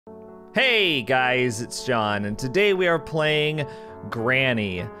Hey guys, it's John, and today we are playing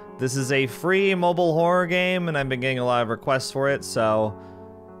Granny. This is a free mobile horror game, and I've been getting a lot of requests for it, so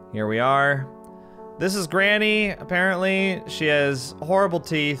here we are. This is Granny. Apparently, she has horrible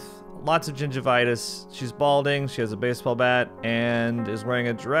teeth, lots of gingivitis, she's balding, she has a baseball bat, and is wearing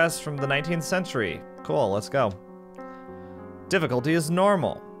a dress from the 19th century. Cool, let's go. Difficulty is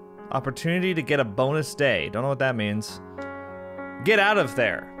normal. Opportunity to get a bonus day. Don't know what that means. Get out of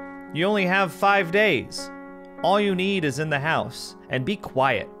there. You only have 5 days. All you need is in the house. And be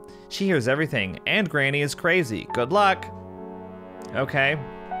quiet. She hears everything, and Granny is crazy. Good luck. Okay.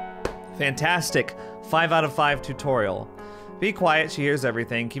 Fantastic. 5 out of 5 tutorial. Be quiet, she hears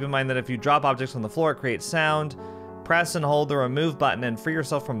everything. Keep in mind that if you drop objects on the floor, it creates sound. Press and hold the remove button and free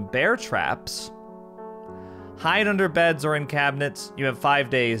yourself from bear traps. Hide under beds or in cabinets. You have 5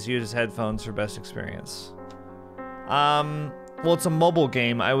 days. Use headphones for best experience. Well, it's a mobile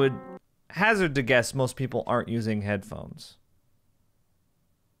game. I would hazard to guess most people aren't using headphones.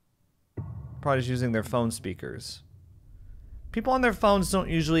 Probably just using their phone speakers. People on their phones don't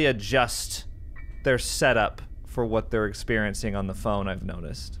usually adjust their setup for what they're experiencing on the phone, I've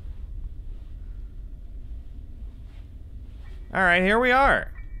noticed. All right, here we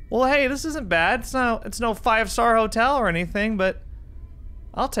are. Well, hey, this isn't bad. It's no 5-star hotel or anything, but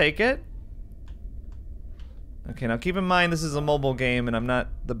I'll take it. Okay, now keep in mind this is a mobile game and I'm not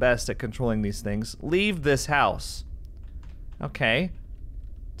the best at controlling these things. Leave this house. Okay.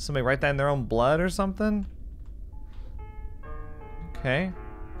 Somebody write that in their own blood or something? Okay.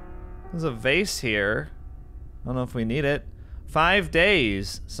 There's a vase here. I don't know if we need it. 5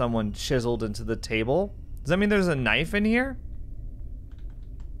 days, someone chiseled into the table. Does that mean there's a knife in here?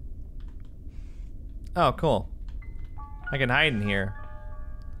 Oh, cool. I can hide in here.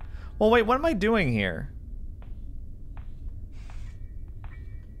 Well, wait, what am I doing here?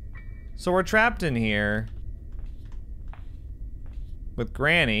 So we're trapped in here with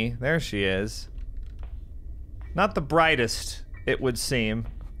Granny. There she is. Not the brightest, it would seem.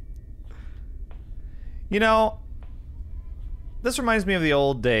 You know, this reminds me of the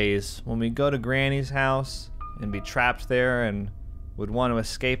old days when we go to Granny's house and be trapped there and would want to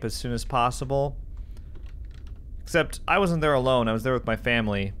escape as soon as possible. Except I wasn't there alone, I was there with my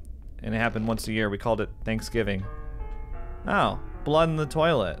family, and it happened once a year. We called it Thanksgiving. Oh. Blood in the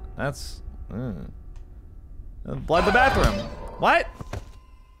toilet. That's... blood in the bathroom. What?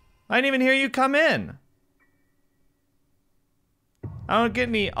 I didn't even hear you come in. I don't get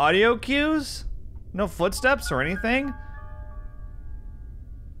any audio cues? No footsteps or anything?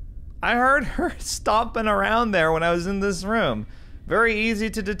 I heard her stomping around there when I was in this room. Very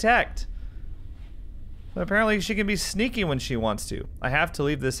easy to detect. But apparently she can be sneaky when she wants to. I have to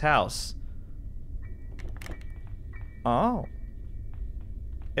leave this house. Oh.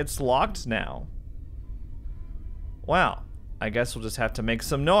 It's locked now. Well, I guess we'll just have to make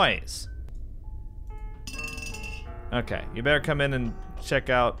some noise. Okay, you better come in and check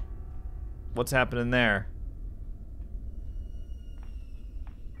out what's happening there.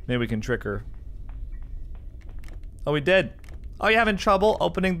 Maybe we can trick her. Oh, we did. Oh, you having trouble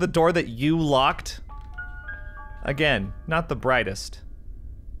opening the door that you locked? Again, not the brightest.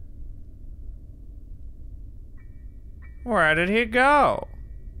 Where did he go?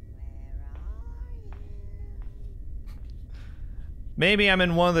 Maybe I'm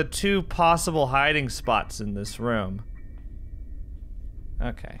in one of the 2 possible hiding spots in this room.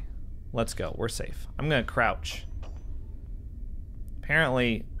 Okay, let's go. We're safe. I'm gonna crouch.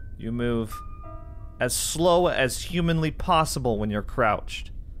 Apparently, you move as slow as humanly possible when you're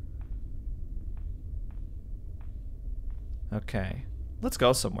crouched. Okay, let's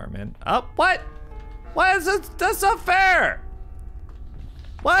go somewhere, man. Oh, what? What is this? That's not fair!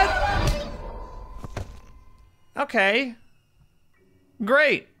 What? Okay.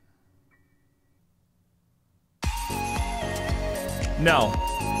 Great. No.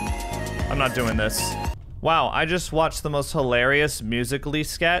 I'm not doing this. Wow, I just watched the most hilarious Musical.ly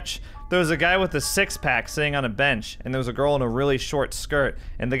sketch. There was a guy with a 6-pack sitting on a bench, and there was a girl in a really short skirt,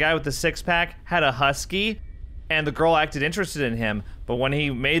 and the guy with the 6-pack had a husky, and the girl acted interested in him, but when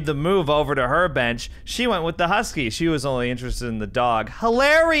he made the move over to her bench, she went with the husky. She was only interested in the dog.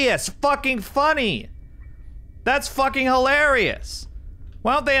 Hilarious! Fucking funny! That's fucking hilarious!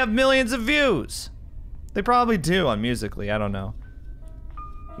 Why don't they have millions of views? They probably do on Musical.ly, I don't know.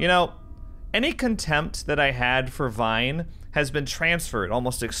 You know, any contempt that I had for Vine has been transferred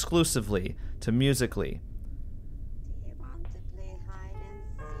almost exclusively to Musical.ly.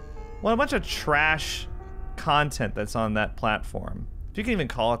 What a bunch of trash content that's on that platform. If you can even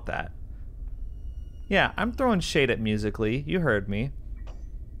call it that. Yeah, I'm throwing shade at Musical.ly. You heard me.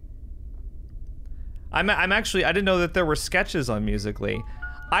 I'm actually, I didn't know that there were sketches on Musical.ly.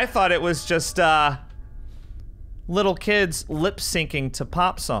 I thought it was just, little kids lip syncing to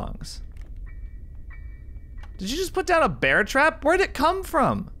pop songs. Did you just put down a bear trap? Where'd it come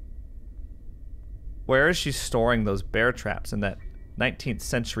from? Where is she storing those bear traps in that 19th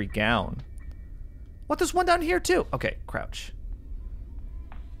century gown? What, there's one down here too. Okay, crouch.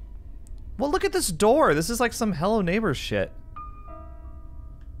 Well, look at this door. This is like some Hello Neighbor shit.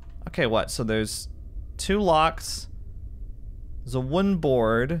 Okay, what? So there's 2 locks. There's a wooden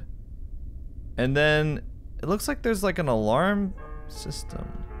board. And then it looks like there's like an alarm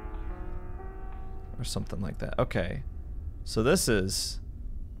system. Or something like that. Okay. So this is...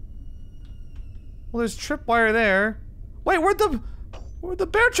 Well, there's tripwire there. Wait, where'd the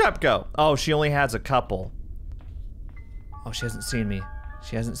bear trap go? Oh, she only has a couple. Oh, she hasn't seen me.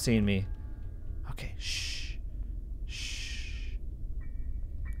 She hasn't seen me. Okay, shh. Shh.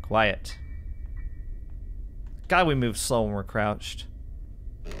 Quiet. God, we move slow when we're crouched.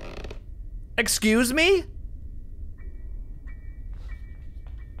 Excuse me?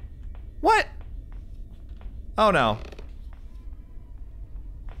 What? Oh no.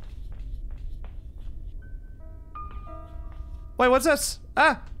 Wait, what's this?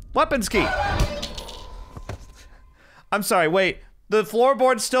 Ah, weapons key. I'm sorry, wait. The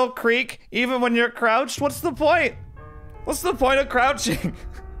floorboards still creak even when you're crouched? What's the point? What's the point of crouching?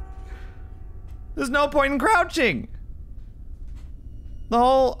 There's no point in crouching. The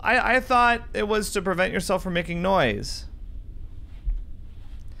whole, I thought it was to prevent yourself from making noise.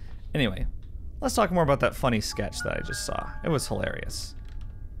 Anyway, let's talk more about that funny sketch that I just saw. It was hilarious.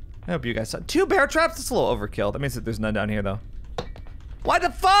 I hope you guys saw. 2 bear traps? That's a little overkill. That means that there's none down here though. What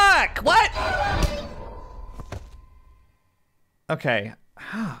the fuck? What? Okay.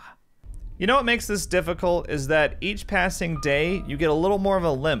 You know what makes this difficult is that each passing day, you get a little more of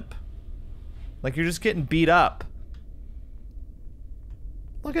a limp. Like you're just getting beat up.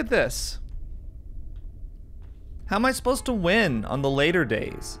 Look at this. How am I supposed to win on the later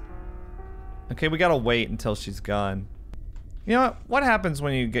days? Okay, we gotta wait until she's gone. You know what happens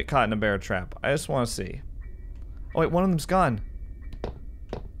when you get caught in a bear trap? I just wanna see. Oh wait, one of them's gone.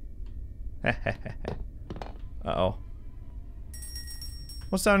 Uh-oh.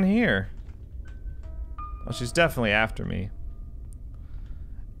 What's down here? Oh, she's definitely after me.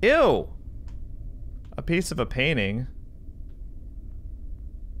 Ew! A piece of a painting.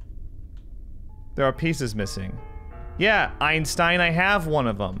 There are pieces missing. Yeah, Einstein, I have one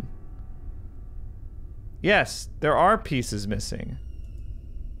of them. Yes, there are pieces missing.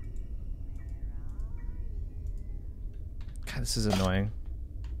 God, this is annoying.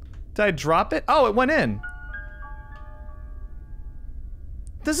 Did I drop it? Oh, it went in.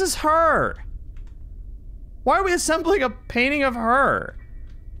 This is her. Why are we assembling a painting of her?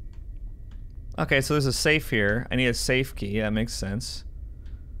 Okay, so there's a safe here. I need a safe key. That makes sense.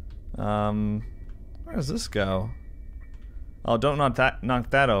 Where does this go? Oh, don't knock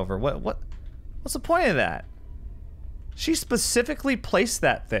that over. What's the point of that? She specifically placed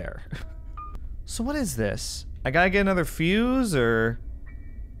that there. So what is this? I gotta get another fuse, or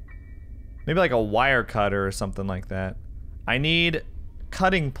maybe like a wire cutter or something like that. I need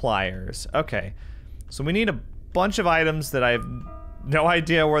cutting pliers. Okay, so we need a bunch of items that I have no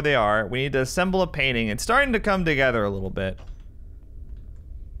idea where they are. We need to assemble a painting. It's starting to come together a little bit.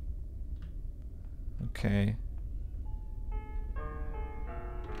 Okay.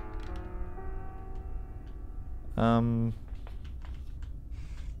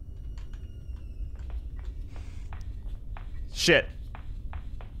 Shit.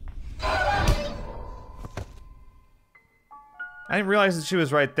 I didn't realize that she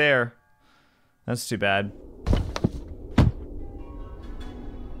was right there. That's too bad.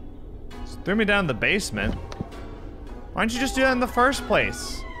 Just threw me down the basement. Why didn't you just do that in the first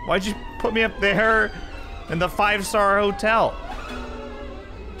place? Why'd you put me up there in the 5-star hotel?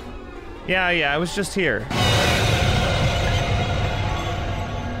 Yeah, I was just here.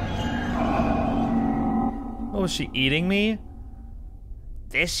 Oh, was she eating me?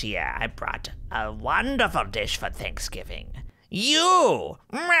 This year I brought a wonderful dish for Thanksgiving. You!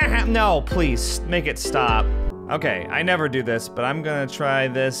 No, please, make it stop. Okay, I never do this, but I'm gonna try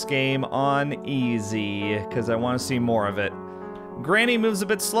this game on easy, because I want to see more of it. Granny moves a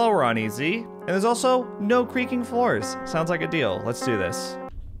bit slower on easy, and there's also no creaking floors. Sounds like a deal. Let's do this.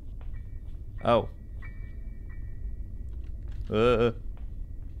 Oh. Oh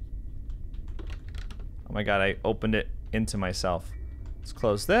my god, I opened it into myself. Let's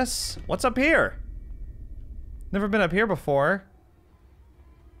close this. What's up here? Never been up here before.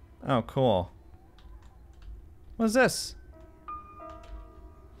 Oh, cool. What is this?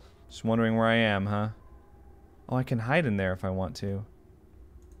 Just wondering where I am, huh? Oh, I can hide in there if I want to.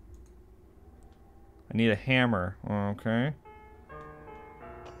 I need a hammer. Okay.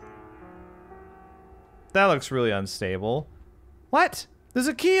 That looks really unstable. What? There's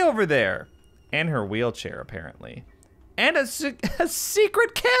a key over there. And her wheelchair, apparently. And a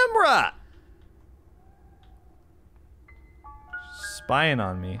secret camera! Spying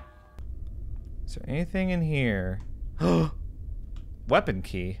on me. Is there anything in here? Weapon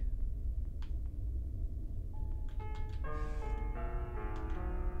key.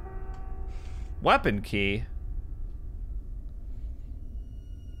 Weapon key?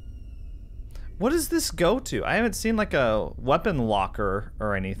 What does this go to? I haven't seen like a weapon locker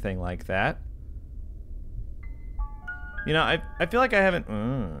or anything like that. You know, I feel like I haven't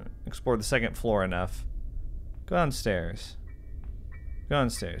explored the second floor enough. Go downstairs. Go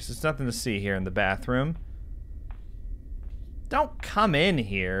downstairs. There's nothing to see here in the bathroom. Don't come in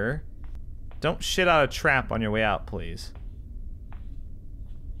here. Don't shit out a trap on your way out, please.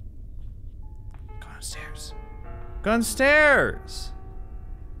 Go downstairs. Go downstairs!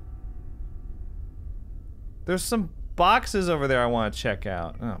 There's some boxes over there I want to check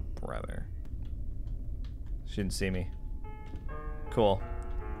out. Oh, brother. She didn't see me. Cool.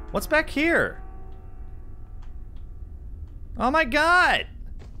 What's back here? Oh my god!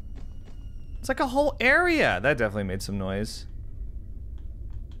 It's like a whole area. That definitely made some noise.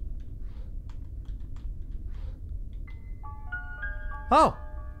 Oh!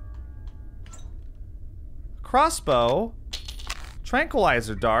 Crossbow.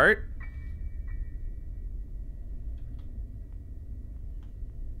 Tranquilizer dart.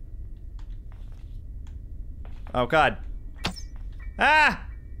 Oh god. Ah!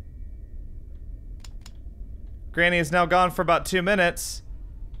 Granny is now gone for about 2 minutes.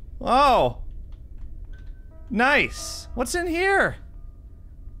 Oh! Nice! What's in here?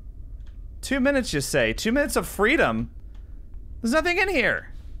 2 minutes, you say? 2 minutes of freedom? There's nothing in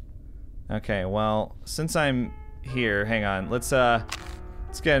here! Okay, well, since I'm here, hang on. Let's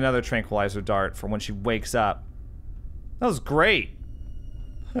get another tranquilizer dart for when she wakes up. That was great!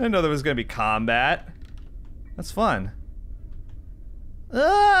 I didn't know there was gonna be combat. That's fun.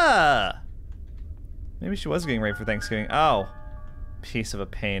 Ugh! Maybe she was getting ready for Thanksgiving. Oh. Piece of a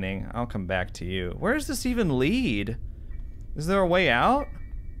painting. I'll come back to you. Where does this even lead? Is there a way out?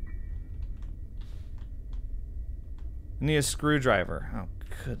 I need a screwdriver. Oh,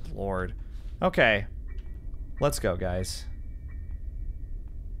 good lord. Okay. Let's go, guys.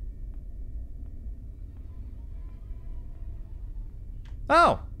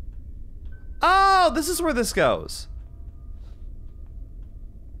 Oh! Oh, this is where this goes.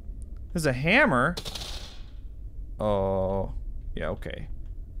 There's a hammer. Oh, yeah, okay.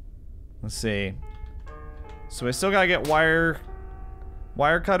 Let's see. So I still gotta get wire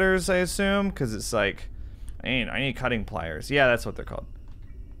cutters, I assume, because it's like, I need cutting pliers. Yeah, that's what they're called.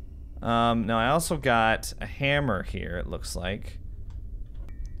 No, I also got a hammer here, it looks like.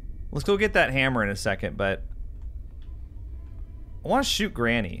 Let's go get that hammer in a second, but I want to shoot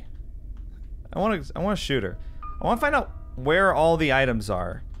Granny. I want to shoot her. I want to find out where all the items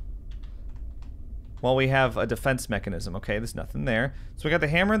are. Well, we have a defense mechanism. Okay, there's nothing there. So we got the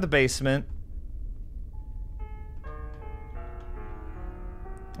hammer in the basement.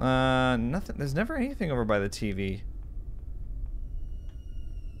 Nothing. There's never anything over by the TV.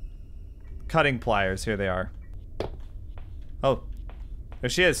 Cutting pliers. Here they are. Oh, there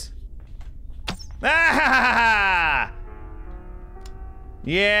she is. Ah!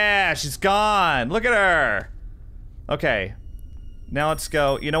 Yeah, she's gone. Look at her. Okay, now let's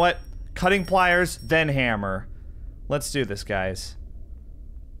go. You know what? Cutting pliers, then hammer. Let's do this, guys.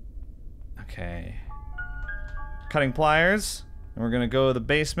 Okay. Cutting pliers. And we're gonna go to the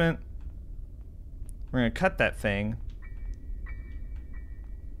basement. We're gonna cut that thing.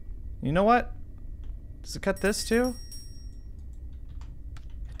 You know what? Does it cut this too?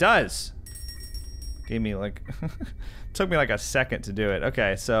 It does. Gave me like... took me like a second to do it.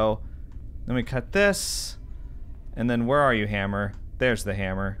 Okay, so... Let me cut this. And then where are you, hammer? There's the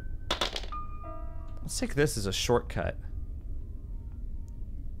hammer. Let's take this as a shortcut.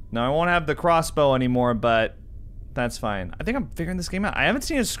 Now, I won't have the crossbow anymore, but that's fine. I think I'm figuring this game out. I haven't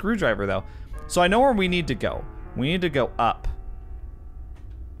seen a screwdriver, though. So I know where we need to go. We need to go up.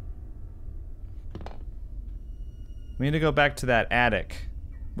 We need to go back to that attic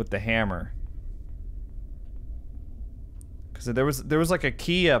with the hammer. Because there was like a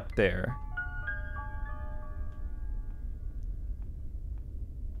key up there.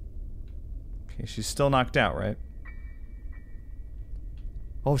 Okay, she's still knocked out, right?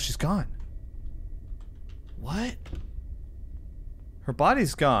 Oh, she's gone. What? Her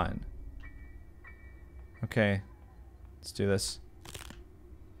body's gone. Okay. Let's do this.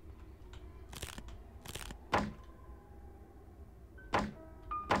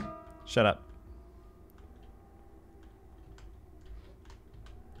 Shut up.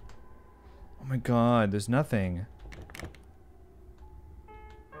 Oh my god, there's nothing.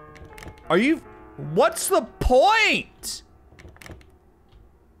 Are you... What's the point?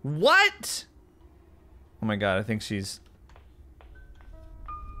 What? Oh my god, I think she's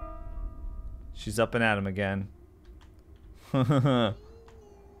up and at him again. No,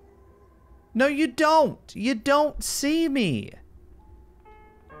 you don't. You don't see me.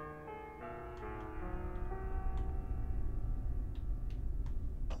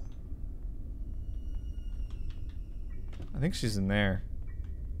 I think she's in there.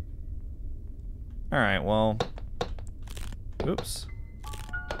 Alright, well. Oops.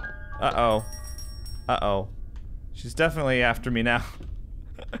 Uh-oh. Uh-oh. She's definitely after me now.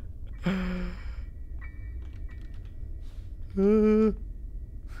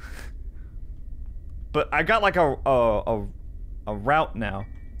 But I got like a route now.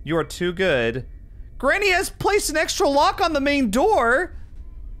 You are too good. Granny has placed an extra lock on the main door.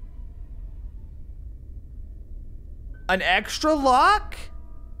 An extra lock?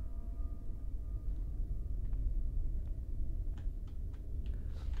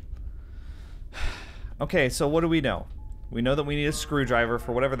 Okay, so what do we know? We know that we need a screwdriver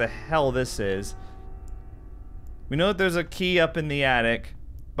for whatever the hell this is. We know that there's a key up in the attic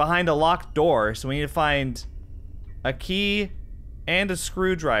behind a locked door, so we need to find a key and a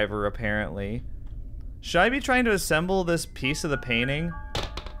screwdriver, apparently. Should I be trying to assemble this piece of the painting?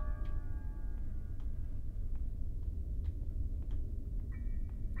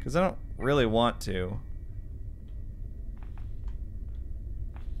 Because I don't really want to.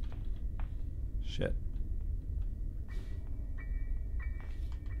 Shit.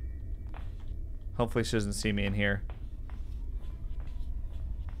 Hopefully she doesn't see me in here.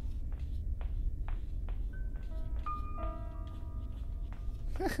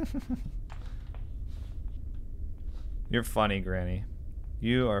 You're funny, Granny.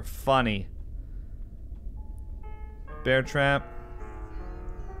 You are funny. Bear trap.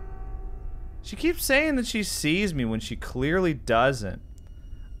 She keeps saying that she sees me when she clearly doesn't.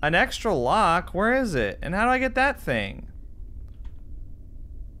 An extra lock? Where is it? And how do I get that thing?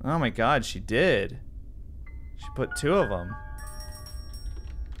 Oh my god, she did. She put 2 of them.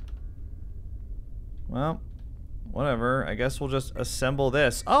 Well, whatever. I guess we'll just assemble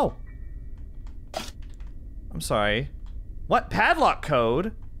this. Oh! I'm sorry. What? Padlock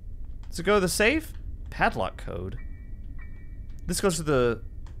code? Does it go to the safe? Padlock code. This goes to the...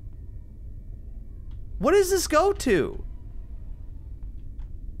 What does this go to?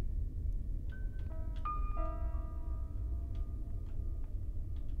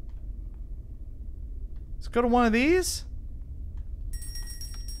 Let's go to one of these.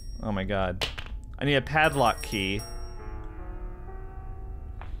 Oh my god. I need a padlock key.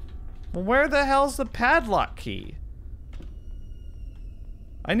 Well, where the hell's the padlock key?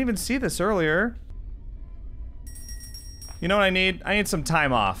 I didn't even see this earlier. You know what I need? I need some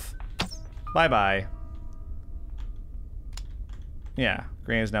time off. Bye-bye. Yeah,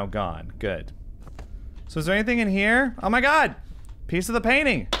 Granny's now gone. Good. So is there anything in here? Oh my god! Piece of the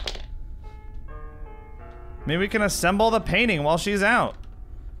painting! Maybe we can assemble the painting while she's out.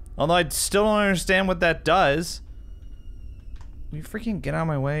 Although I still don't understand what that does. Will you freaking get out of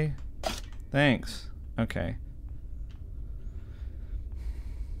my way? Thanks. Okay.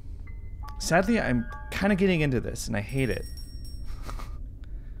 Sadly, I'm kind of getting into this, and I hate it.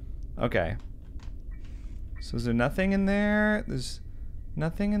 Okay. So is there nothing in there? There's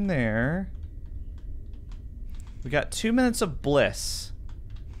nothing in there. We got 2 minutes of bliss.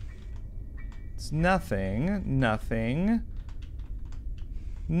 It's nothing, nothing,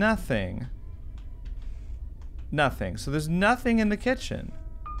 nothing, nothing. So there's nothing in the kitchen.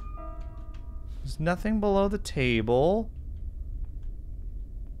 There's nothing below the table.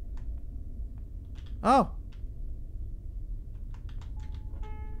 Oh.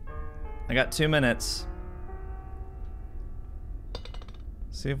 I got 2 minutes.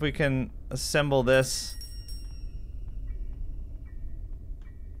 See if we can assemble this.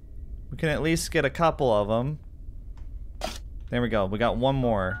 We can at least get a couple of them. There we go. We got one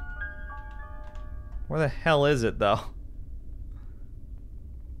more. Where the hell is it, though?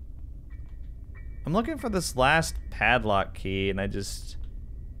 I'm looking for this last padlock key, and I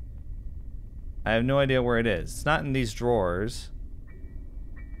have no idea where it is. It's not in these drawers.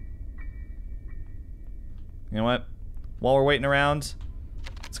 You know what? While we're waiting around,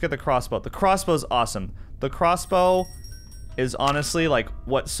 let's get the crossbow. The crossbow's awesome. The crossbow is honestly like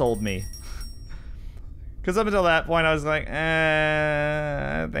what sold me. Because up until that point, I was like,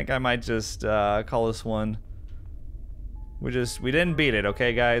 I think I might just call this one. We didn't beat it,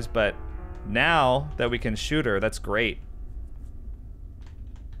 okay, guys? But now that we can shoot her, that's great.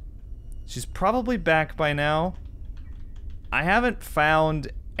 She's probably back by now. I haven't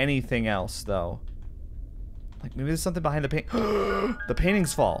found anything else, though. Like, maybe there's something behind the paint. The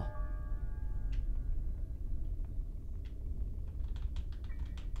paintings fall.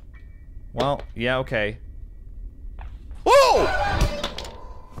 Well, yeah, okay. Whoa!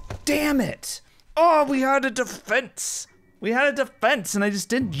 Damn it! Oh, we had a defense! We had a defense and I just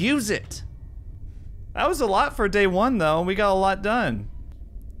didn't use it. That was a lot for day one, though. We got a lot done.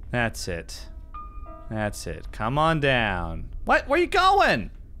 That's it. That's it. Come on down. What? Where you going?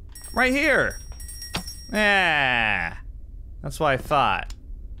 Right here. Ah. That's what I thought.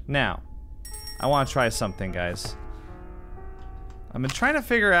 Now, I want to try something, guys. I've been trying to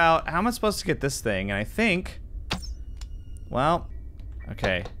figure out how am I supposed to get this thing, and I think, well,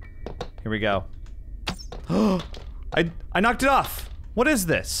 okay, here we go. I knocked it off. What is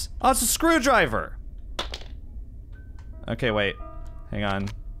this? Oh, it's a screwdriver. Okay, wait, hang on.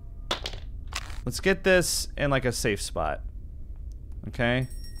 Let's get this in like a safe spot. Okay.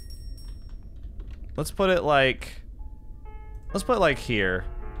 Let's put it like here.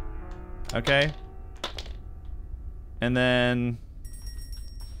 Okay. And then,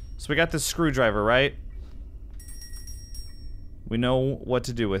 so we got this screwdriver, right? We know what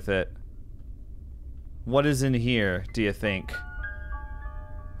to do with it. What is in here, do you think?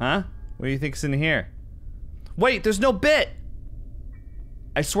 Huh? What do you think's in here? Wait, there's no bit!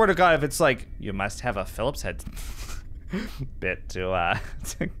 I swear to God, if it's like, you must have a Phillips head bit to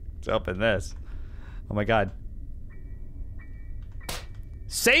open this. Oh my God.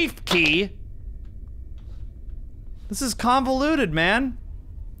 Safe key? This is convoluted, man.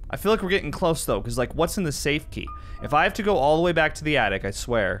 I feel like we're getting close though, because like, what's in the safe key? If I have to go all the way back to the attic, I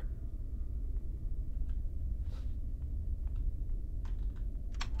swear.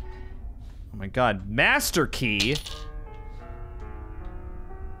 Oh my God, master key?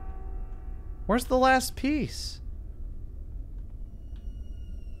 Where's the last piece?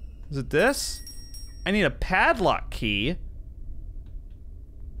 Is it this? I need a padlock key.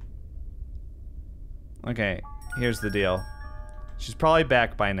 Okay, here's the deal. She's probably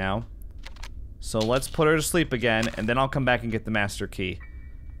back by now. So let's put her to sleep again, and then I'll come back and get the master key.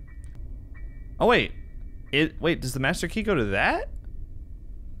 Oh wait. Wait, does the master key go to that?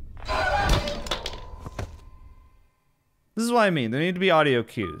 This is what I mean. There need to be audio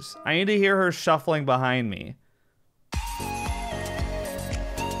cues. I need to hear her shuffling behind me.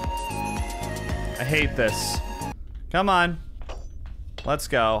 I hate this. Come on. Let's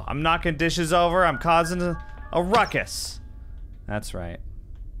go. I'm knocking dishes over. I'm causing a ruckus. That's right.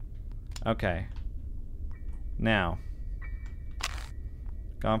 Okay. Now.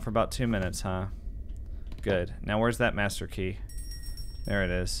 Gone for about 2 minutes, huh? Good. Now where's that master key? There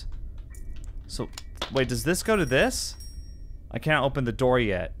it is. So, wait, does this go to this? I can't open the door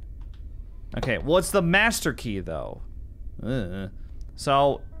yet. Okay, well it's the master key though.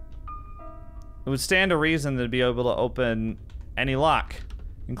 So, it would stand to reason to be able to open any lock,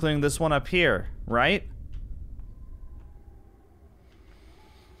 including this one up here, right?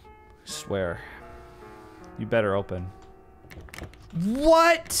 I swear. You better open.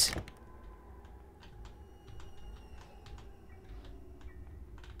 What?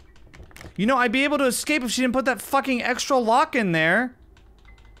 You know, I'd be able to escape if she didn't put that fucking extra lock in there.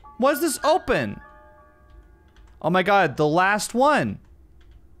 Why is this open? Oh my God, the last one.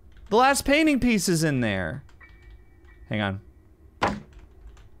 The last painting piece is in there. Hang on.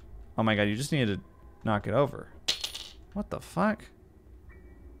 Oh my God, you just need to knock it over. What the fuck?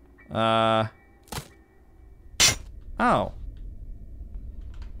 Oh.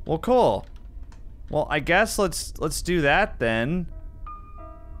 Well, cool. Well, I guess let's do that then.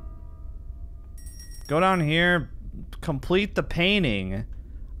 Go down here, complete the painting.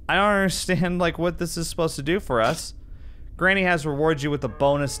 I don't understand like what this is supposed to do for us. Granny has rewarded you with a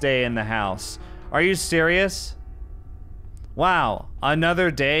bonus day in the house. Are you serious? Wow, another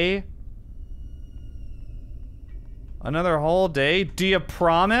day? Another whole day? Do you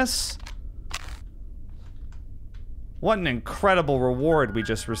promise? What an incredible reward we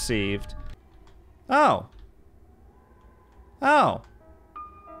just received. Oh. Oh.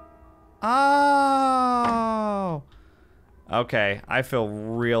 Oh. Okay, I feel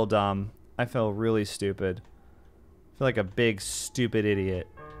real dumb. I feel really stupid. I feel like a big, stupid idiot.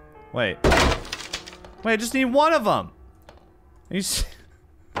 Wait. Wait, I just need one of them.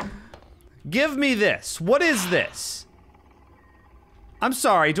 Give me this. What is this? I'm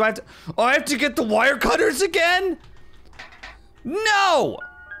sorry, do I have to, oh, I have to get the wire cutters again? No!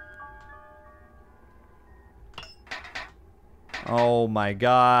 Oh my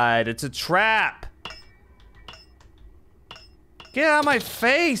God, it's a trap. Get out of my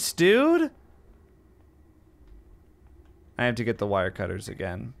face, dude. I have to get the wire cutters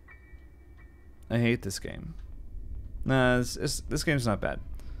again. I hate this game. Nah, this game's not bad.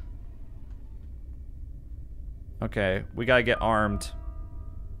 Okay, we gotta get armed.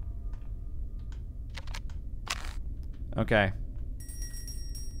 Okay.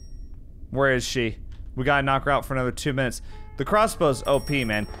 Where is she? We gotta knock her out for another 2 minutes. The crossbow's OP,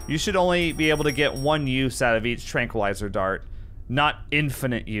 man. You should only be able to get one use out of each tranquilizer dart. Not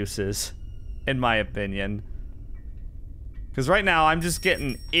infinite uses, in my opinion. Because right now, I'm just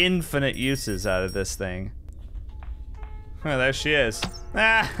getting infinite uses out of this thing. Oh, there she is.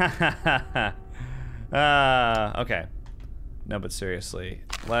 Okay. No, but seriously.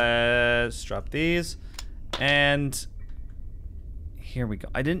 Let's drop these. And here we go.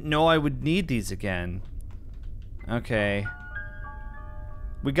 I didn't know I would need these again. Okay.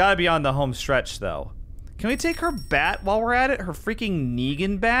 We gotta be on the home stretch, though. Can we take her bat while we're at it? Her freaking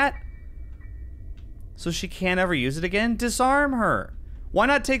Negan bat? So she can't ever use it again? Disarm her. Why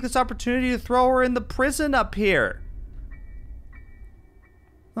not take this opportunity to throw her in the prison up here?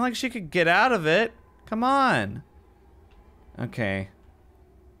 Not like she could get out of it. Come on. Okay.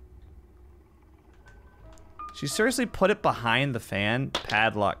 She seriously put it behind the fan?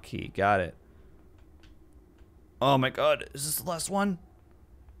 Padlock key. Got it. Oh my God. Is this the last one?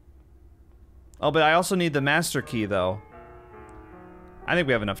 Oh, but I also need the master key, though. I think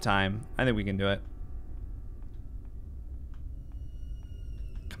we have enough time. I think we can do it.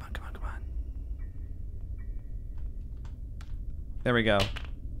 Come on, come on, come on. There we go.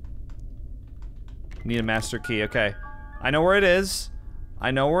 Need a master key. Okay. I know where it is. I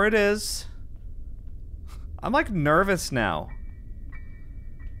know where it is. I'm like nervous now.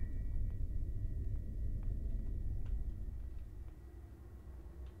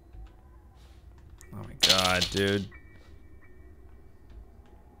 Oh my God, dude.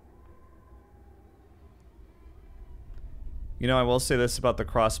 You know, I will say this about the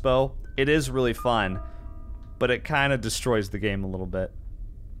crossbow. It is really fun, but it kind of destroys the game a little bit.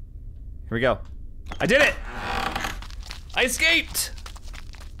 Here we go. I did it! I escaped!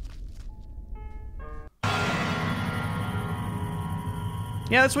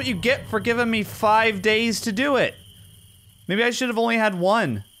 Yeah, that's what you get for giving me 5 days to do it. Maybe I should have only had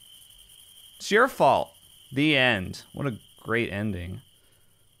one. It's your fault. The end. What a great ending.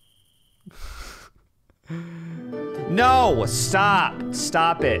 No! Stop!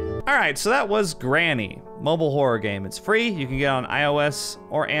 Stop it. Alright, so that was Granny. Mobile horror game. It's free. You can get on iOS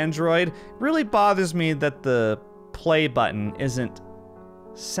or Android. It really bothers me that the play button isn't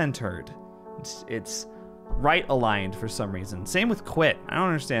centered. It's right aligned for some reason. Same with quit. I don't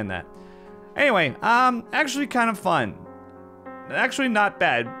understand that. Anyway, actually kind of fun. Actually not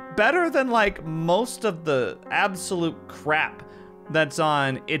bad. Better than like most of the absolute crap that's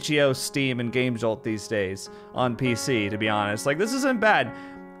on Itch.io, Steam, and GameJolt these days on PC, to be honest. Like, this isn't bad.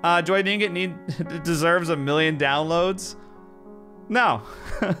 Do I think it deserves 1 million downloads? No.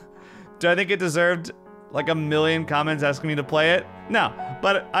 Do I think it deserved like 1 million comments asking me to play it? No.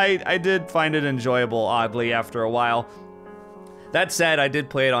 But I did find it enjoyable, oddly, after a while. That said, I did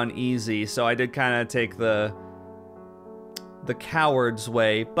play it on easy, so I did kind of take the coward's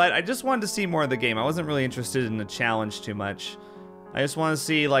way, but I just wanted to see more of the game. I wasn't really interested in the challenge too much. I just want to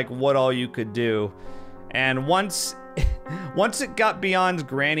see like what all you could do. And once it got beyond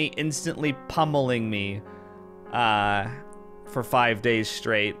Granny instantly pummeling me for 5 days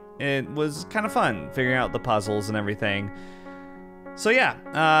straight, it was kind of fun figuring out the puzzles and everything. So yeah,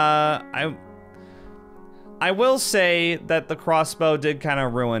 I will say that the crossbow did kind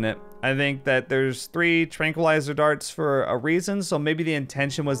of ruin it. I think that there's 3 tranquilizer darts for a reason, so maybe the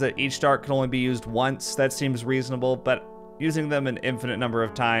intention was that each dart could only be used once. That seems reasonable, but using them an infinite number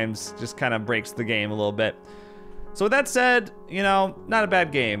of times just kind of breaks the game a little bit. So with that said, you know, not a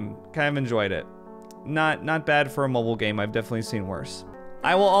bad game. Kind of enjoyed it. Not bad for a mobile game. I've definitely seen worse.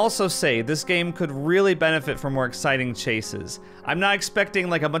 I will also say this game could really benefit from more exciting chases. I'm not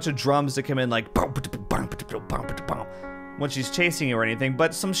expecting like a bunch of drums to come in like when she's chasing you or anything,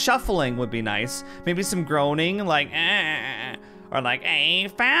 but some shuffling would be nice. Maybe some groaning, like, or like, I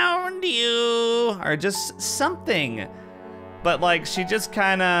found you, or just something. But like, she just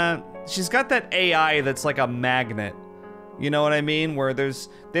kind of, she's got that AI that's like a magnet. You know what I mean? Where they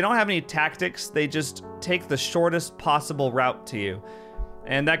don't have any tactics, they just take the shortest possible route to you.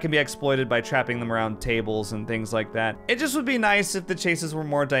 And that can be exploited by trapping them around tables and things like that. It just would be nice if the chases were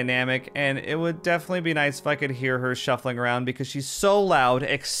more dynamic, and it would definitely be nice if I could hear her shuffling around because she's so loud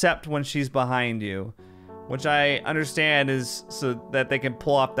except when she's behind you. Which I understand is so that they can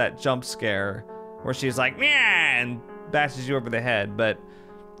pull off that jump scare where she's like, yeah, and bashes you over the head. But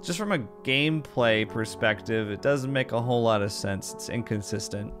just from a gameplay perspective, it doesn't make a whole lot of sense. It's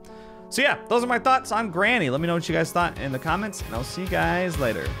inconsistent. So yeah, those are my thoughts on Granny. Let me know what you guys thought in the comments, and I'll see you guys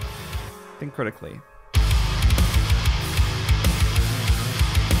later. Think critically.